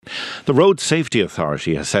The Road Safety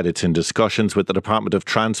Authority has said it's in discussions with the Department of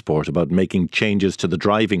Transport about making changes to the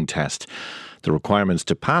driving test. The requirements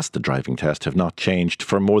to pass the driving test have not changed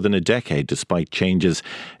for more than a decade, despite changes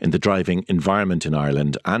in the driving environment in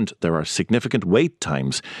Ireland, and there are significant wait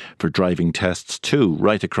times for driving tests too,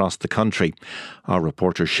 right across the country. Our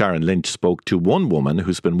reporter Sharon Lynch spoke to one woman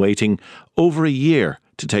who's been waiting over a year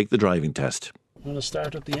to take the driving test. I'm going to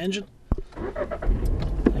start up the engine.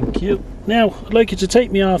 Thank you. Now, I'd like you to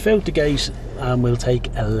take me off out the gate and we'll take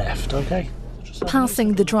a left, OK?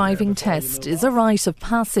 Passing the driving test is a rite of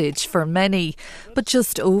passage for many, but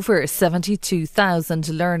just over 72,000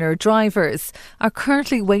 learner drivers are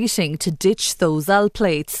currently waiting to ditch those L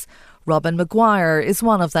plates. Robin Maguire is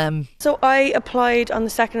one of them. So I applied on the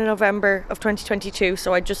 2nd of November of 2022,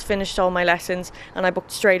 so I just finished all my lessons and I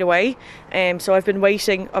booked straight away. So I've been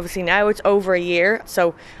waiting, obviously now it's over a year,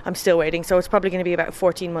 so I'm still waiting, so it's probably going to be about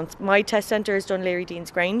 14 months. My test centre is Dunleary Deans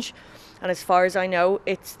Grange, and as far as I know,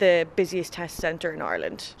 it's the busiest test centre in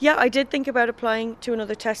Ireland. Yeah, I did think about applying to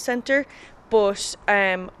another test centre, but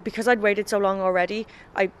because I'd waited so long already,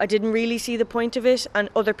 I didn't really see the point of it, and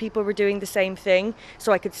other people were doing the same thing,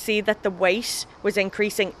 so I could see that the wait was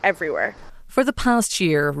increasing everywhere. For the past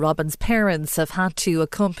year, Robin's parents have had to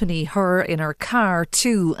accompany her in her car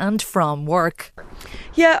to and from work.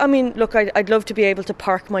 Yeah, I mean, look, I'd love to be able to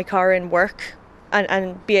park my car in work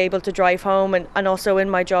and be able to drive home, and also in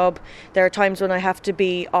my job there are times when I have to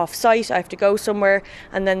be off site, I have to go somewhere,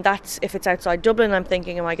 and then that's if it's outside Dublin, I'm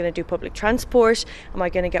thinking, am I going to do public transport? Am I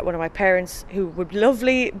going to get one of my parents who would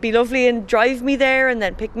be lovely and drive me there and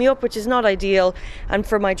then pick me up, which is not ideal. And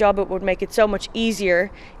for my job it would make it so much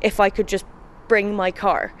easier if I could just bring my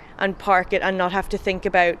car and park it and not have to think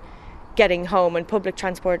about getting home. And public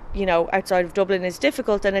transport, you know, outside of Dublin is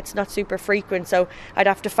difficult and it's not super frequent, so I'd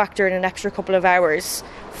have to factor in an extra couple of hours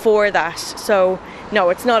for that. So no,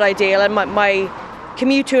 it's not ideal, and my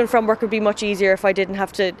commute to and from work would be much easier if I didn't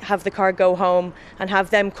have to have the car go home and have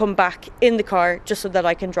them come back in the car just so that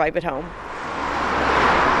I can drive it home.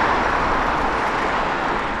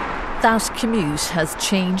 That commute has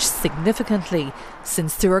changed significantly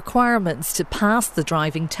since the requirements to pass the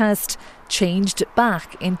driving test changed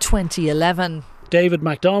back in 2011. David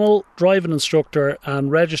MacDonald, driving instructor, and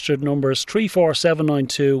registered numbers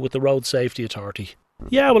 34792 with the Road Safety Authority.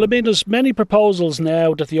 Yeah, well, I mean, there's many proposals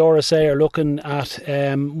now that the RSA are looking at.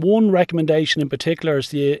 One recommendation in particular is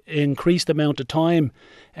the increased amount of time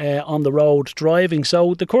on the road driving.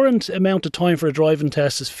 So the current amount of time for a driving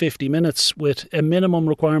test is 50 minutes with a minimum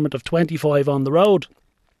requirement of 25 on the road.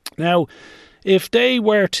 Now, if they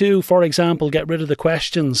were to, for example, get rid of the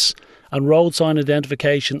questions and road sign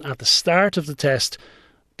identification at the start of the test,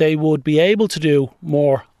 they would be able to do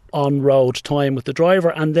more on-road time with the driver,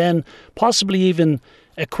 and then possibly even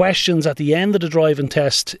questions at the end of the driving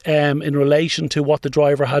test in relation to what the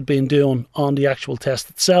driver had been doing on the actual test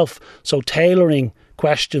itself. So tailoring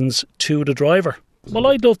questions to the driver. Well,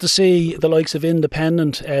 I'd love to see the likes of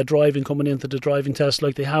independent driving coming into the driving test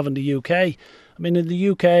like they have in the UK. I mean, in the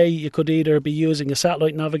UK, you could either be using a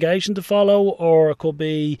satellite navigation to follow, or it could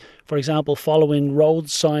be, for example, following road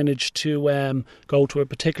signage to go to a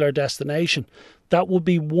particular destination. That would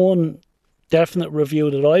be one definite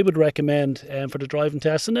review that I would recommend for the driving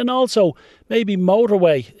test. And then also maybe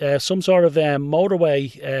motorway, some sort of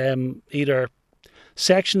motorway, either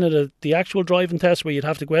section of the actual driving test where you'd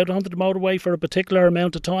have to go out onto the motorway for a particular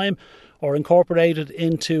amount of time, or incorporate it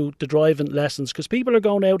into the driving lessons, because people are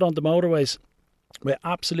going out on the motorways with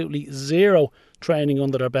absolutely zero training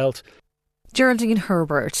under their belt. Geraldine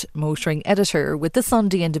Herbert, motoring editor with the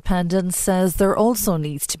Sunday Independent, says there also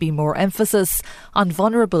needs to be more emphasis on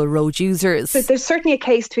vulnerable road users. There's certainly a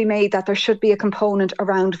case to be made that there should be a component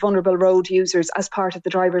around vulnerable road users as part of the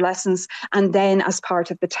driver lessons and then as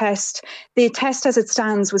part of the test. The test as it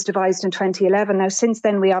stands was devised in 2011. Now, since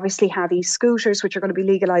then, we obviously have e-scooters, which are going to be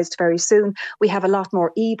legalised very soon. We have a lot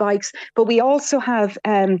more e-bikes, but we also have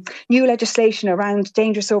new legislation around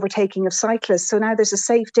dangerous overtaking of cyclists. So now there's a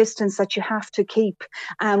safe distance that you have to keep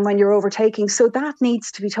when you're overtaking. So that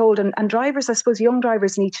needs to be told, and drivers, I suppose young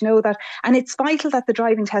drivers need to know that, and it's vital that the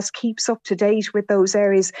driving test keeps up to date with those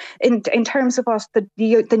areas in terms of what the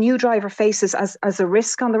new driver faces as a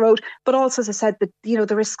risk on the road, but also, as I said,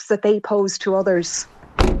 the risks that they pose to others.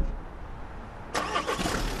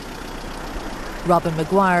 Robin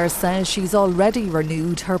Maguire says she's already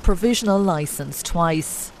renewed her provisional licence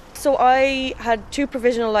twice. So I had 2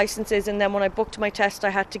 provisional licences, and then when I booked my test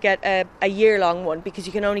I had to get a year-long one, because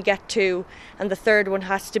you can only get 2, and the third one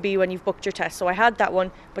has to be when you've booked your test. So I had that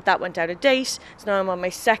one, but that went out of date. So now I'm on my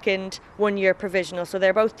second 1-year provisional. So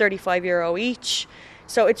they're both €35 each.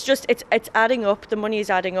 So it's adding up. The money is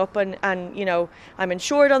adding up, and you know, I'm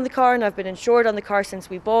insured on the car, and I've been insured on the car since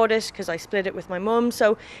we bought it because I split it with my mum.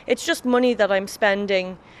 So it's just money that I'm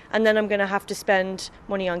spending, and then I'm going to have to spend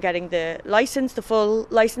money on getting the license, the full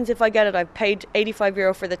license if I get it. I've paid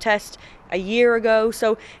 €85 for the test a year ago,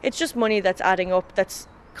 so it's just money that's adding up. That's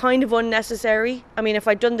kind of unnecessary. I mean, if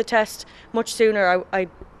I'd done the test much sooner, I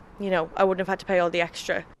wouldn't have had to pay all the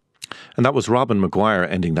extra. And that was Robin Maguire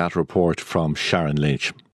ending that report from Sharon Lynch.